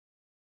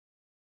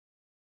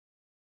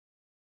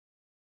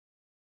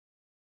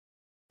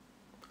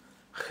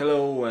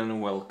Hello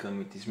and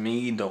welcome, it is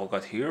me,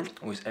 Dolgat here,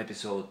 with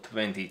episode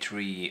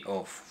 23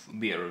 of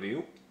Beer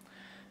Review.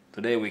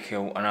 Today we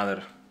have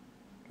another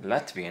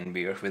Latvian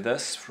beer with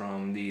us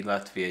from the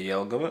Latvia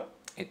Jelgava.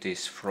 It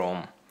is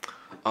from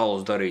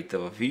Alus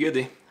Darītava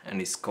Viedi and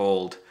it's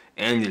called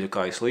Eņģeļu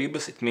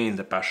Kaislības. It means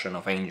the passion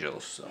of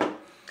angels. So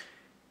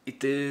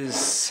it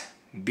is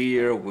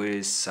beer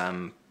with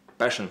some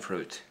passion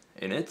fruit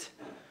in it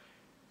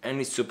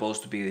and it's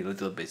supposed to be a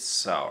little bit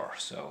sour,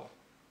 so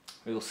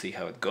we'll see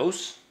how it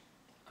goes.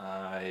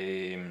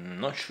 I'm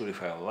not sure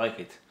if I'll like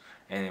it.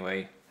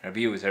 Anyway,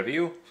 review is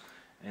review,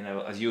 and I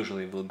will, as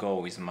usually, will go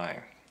with my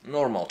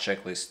normal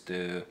checklist.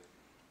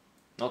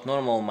 Not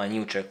normal, my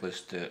new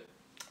checklist to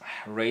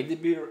rate the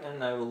beer,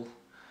 and I will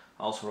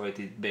also rate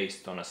it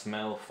based on a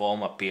smell,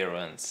 foam,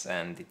 appearance,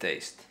 and the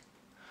taste.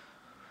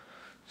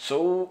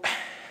 So,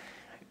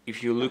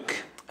 if you look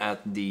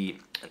at the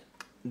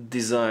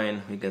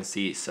design, you can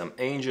see some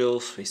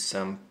angels with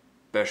some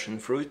passion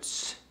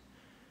fruits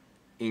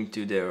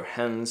into their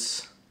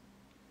hands.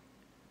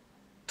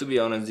 To be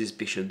honest, these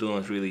pictures do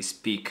not really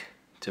speak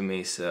to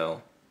me,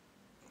 so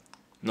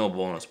no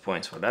bonus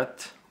points for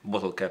that.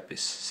 Bottle cap is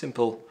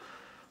simple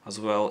as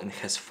well, and it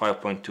has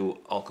 5.2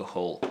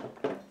 alcohol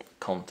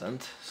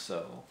content,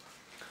 so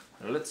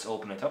let's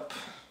open it up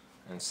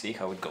and see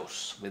how it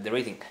goes with the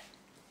rating.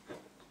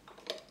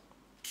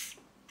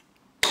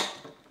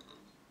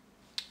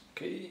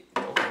 Okay, it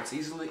opens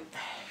easily.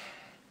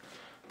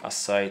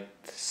 As I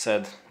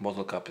said,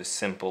 bottle cap is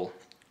simple.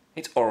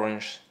 It's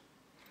orange,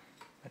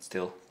 but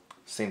still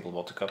simple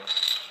bottle cap.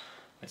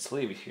 Let's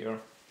leave it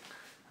here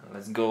and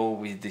let's go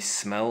with the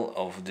smell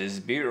of this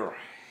beer.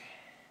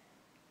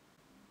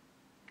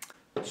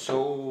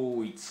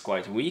 So it's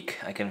quite weak.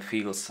 I can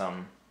feel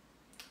some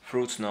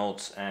fruit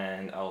notes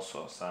and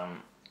also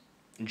some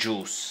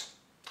juice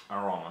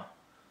aroma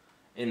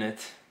in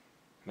it,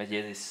 but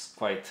yet it's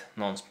quite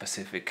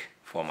non-specific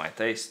for my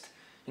taste.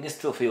 You can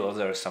still feel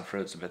there are some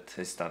fruits, but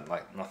it's not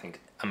like nothing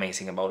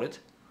amazing about it.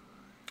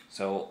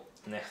 So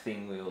next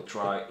thing we will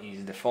try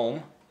is the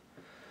foam.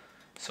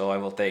 So I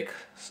will take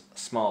a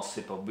small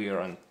sip of beer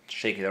and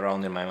shake it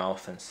around in my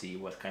mouth and see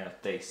what kind of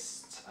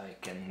taste I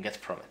can get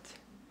from it.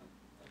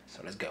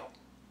 So let's go.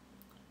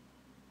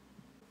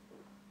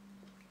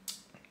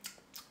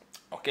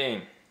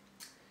 Okay,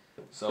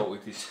 so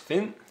it is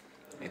thin,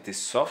 it is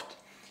soft,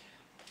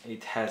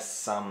 it has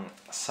some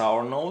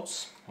sour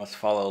notes, what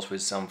follows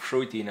with some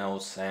fruity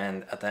notes,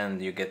 and at the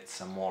end you get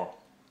some more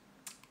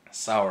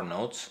sour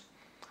notes.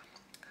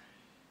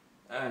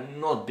 I'm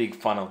not big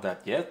fan of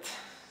that yet,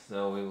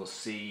 so we will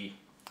see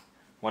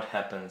what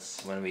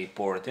happens when we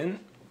pour it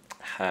in.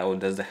 How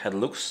does the head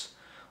looks?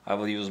 I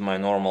will use my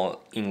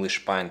normal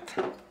English pint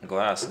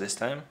glass this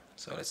time,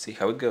 so let's see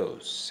how it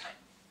goes.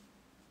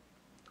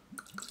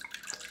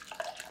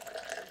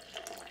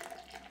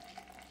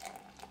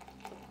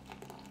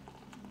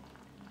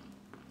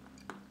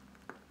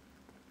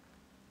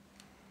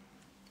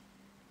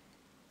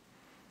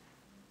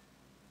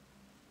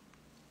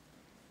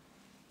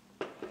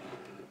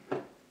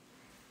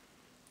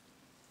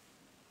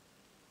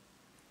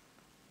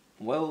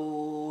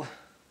 Well,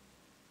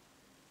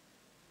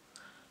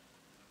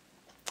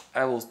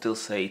 I will still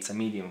say it's a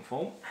medium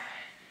foam.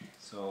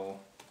 So,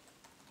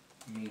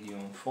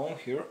 medium foam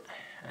here,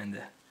 and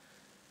the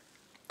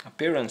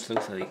appearance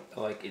looks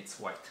like it's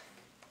white.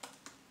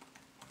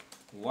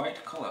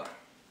 White color.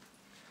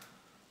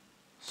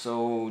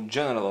 So,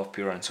 general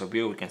appearance of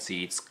beer, we can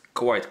see it's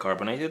quite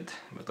carbonated,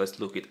 but let's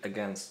look it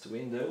against the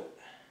window.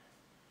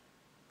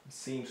 It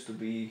seems to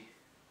be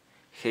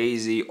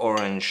hazy,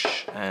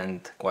 orange,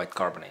 and quite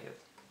carbonated.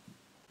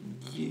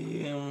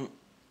 Yeah.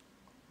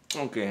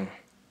 Okay.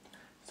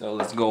 So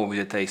let's go with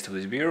the taste of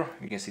this beer.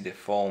 You can see the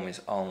foam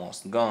is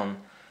almost gone.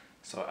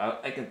 So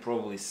I can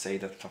probably say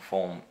that the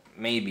foam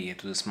may be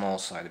to the small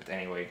side, but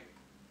anyway,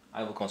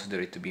 I will consider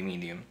it to be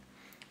medium.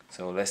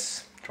 So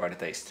let's try the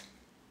taste.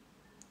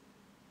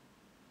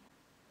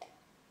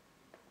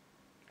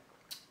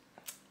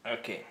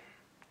 Okay.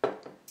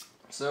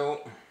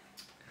 So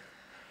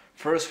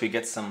first we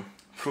get some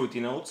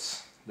fruity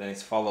notes, then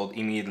it's followed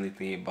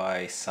immediately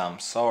by some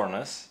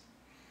sourness.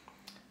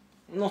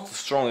 Not the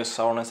strongest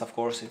sourness, of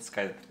course, it's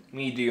kind of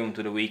medium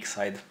to the weak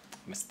side,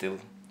 but still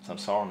some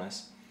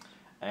sourness.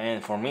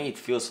 And for me it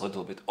feels a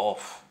little bit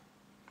off.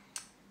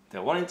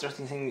 The one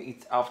interesting thing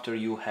is after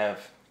you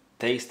have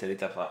tasted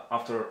it,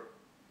 after a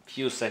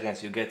few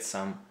seconds you get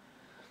some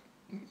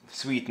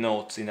sweet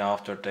notes in the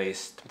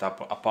aftertaste,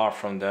 but apart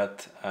from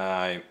that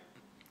I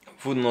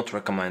would not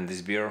recommend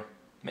this beer.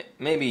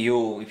 Maybe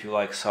you, if you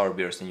like sour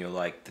beers and you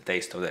like the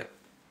taste of the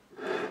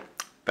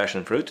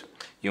passion fruit,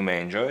 you may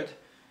enjoy it.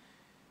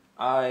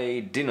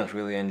 I did not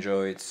really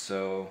enjoy it,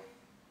 so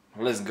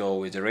let's go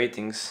with the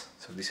ratings.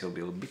 So this will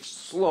be a bit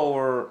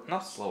slower,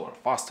 not slower,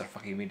 faster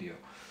fucking video.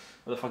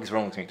 What the fuck is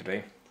wrong with me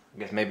today? I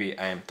guess maybe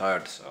I am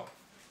tired, so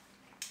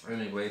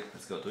anyway,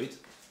 let's go to it.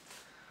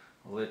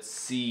 Let's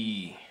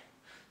see.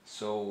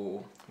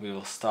 So we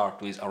will start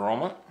with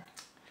aroma.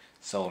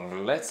 So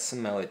let's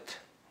smell it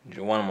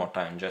one more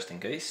time just in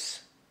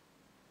case.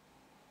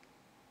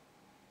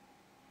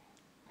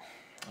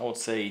 I would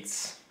say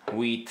it's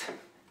weak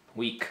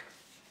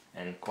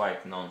and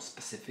quite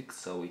non-specific,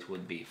 so it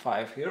would be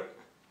 5 here.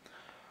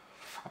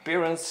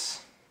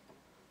 Appearance,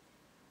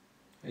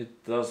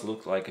 it does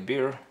look like a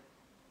beer,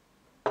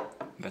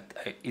 but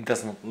it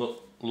doesn't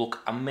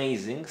look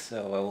amazing,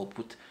 so I will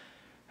put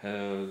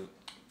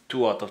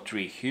 2 out of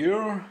 3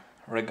 here.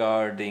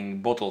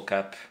 Regarding bottle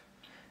cap,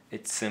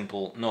 it's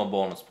simple, no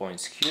bonus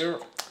points here.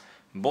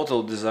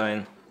 Bottle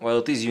design, well,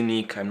 it is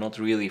unique, I'm not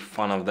really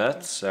fan of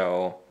that,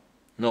 so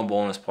no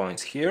bonus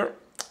points here.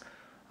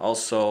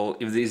 Also,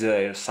 if these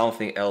are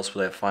something else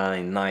that I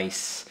find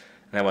nice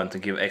and I want to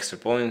give extra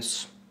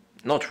points,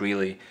 not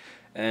really.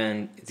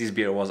 And this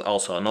beer was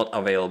also not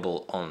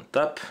available on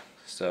tap,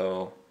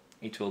 so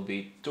it will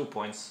be 2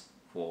 points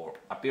for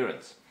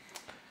appearance.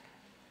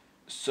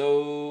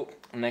 So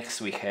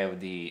next we have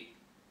the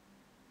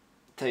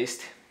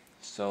taste.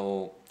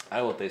 So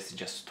I will taste it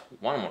just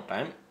one more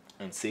time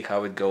and see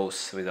how it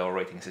goes with our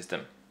rating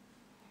system.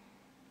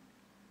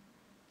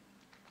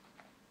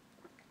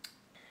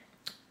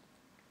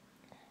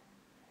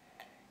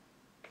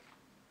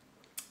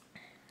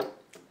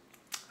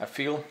 I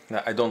feel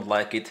that I don't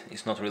like it,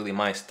 it's not really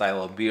my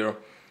style of beer.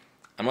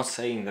 I'm not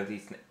saying that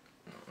it's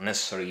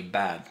necessarily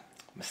bad,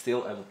 but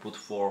still I will put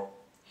 4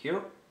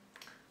 here,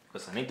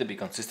 because I need to be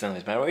consistent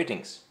with my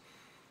ratings.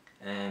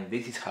 And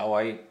this is how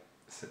I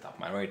set up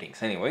my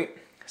ratings anyway.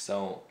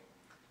 So,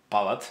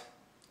 palate,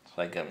 it's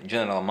like a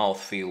general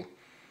mouthfeel.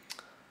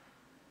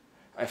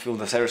 I feel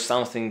that there's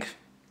something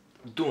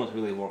do not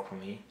really work for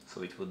me,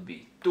 so it would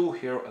be 2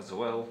 here as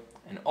well.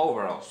 And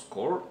overall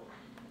score,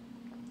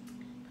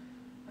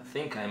 I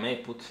think I may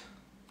put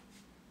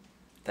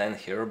 10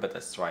 here, but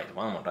let's try it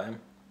one more time.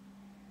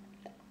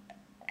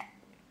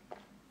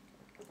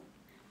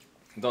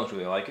 Don't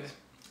really like it,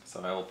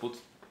 so I will put,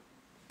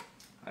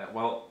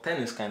 well,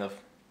 10 is kind of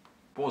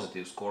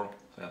positive score,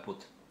 so I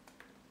put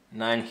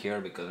 9 here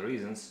because of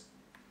reasons.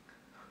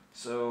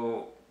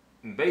 So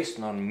based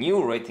on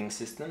new rating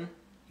system,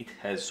 it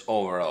has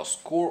overall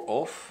score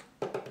of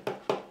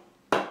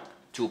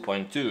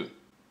 2.2.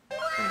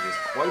 Which is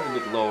quite a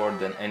bit lower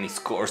than any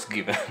scores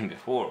given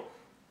before.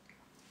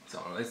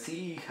 So let's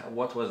see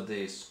what was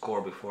the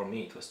score before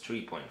me. It was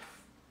 3.05.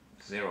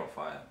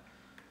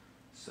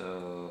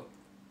 So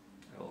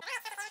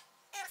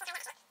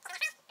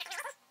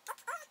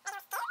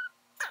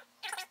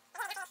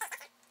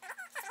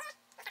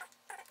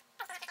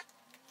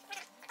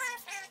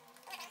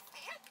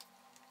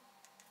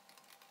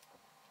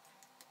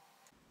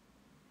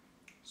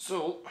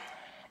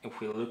if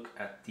we look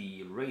at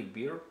the rate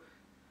beer,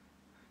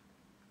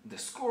 the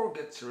score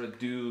gets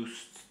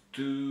reduced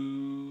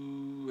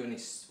to, and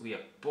we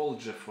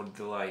apologize for the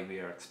delay we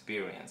are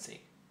experiencing.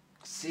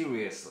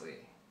 Seriously?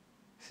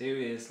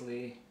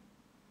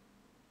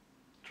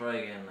 Try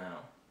again now.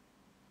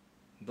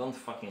 Don't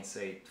fucking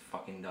say it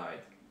fucking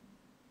died.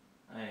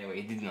 Anyway,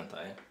 it did not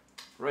die.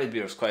 Red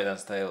beer is quite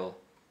unstable.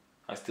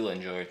 I still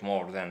enjoy it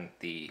more than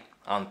the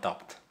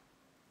Untapped,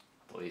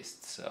 at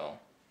least, so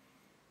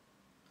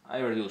I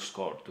reduced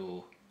score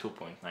to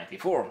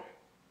 2.94.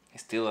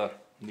 It's still a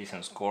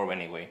decent score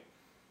anyway.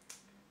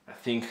 I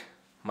think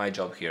my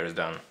job here is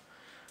done.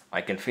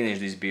 I can finish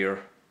this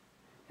beer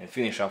and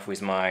finish off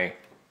with my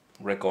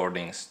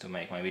recordings to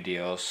make my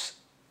videos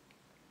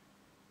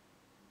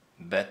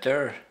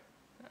better.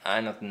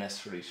 I'm not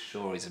necessarily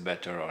sure it's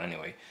better, or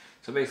anyway.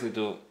 So basically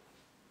to...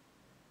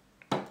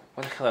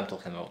 What the hell am I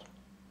talking about?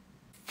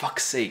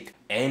 Fuck's sake.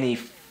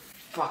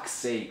 Fuck's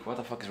sake. What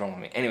the fuck is wrong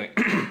with me? Anyway.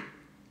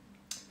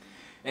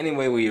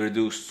 Anyway, we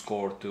reduced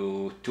score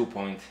to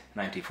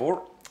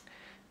 2.94.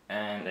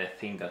 And I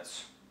think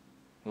that's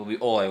will be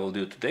all I will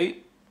do today.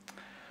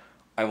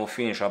 I will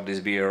finish up this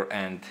beer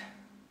and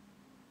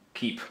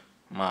keep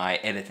my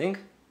editing.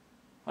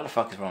 What the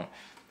fuck is wrong?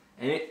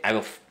 Anyway, I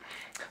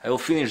will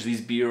finish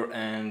this beer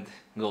and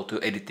go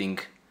to editing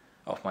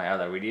of my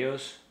other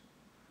videos.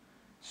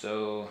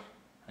 So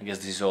I guess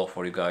this is all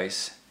for you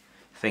guys.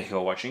 Thank you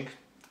for watching.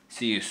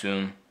 See you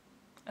soon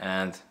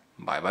and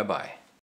bye.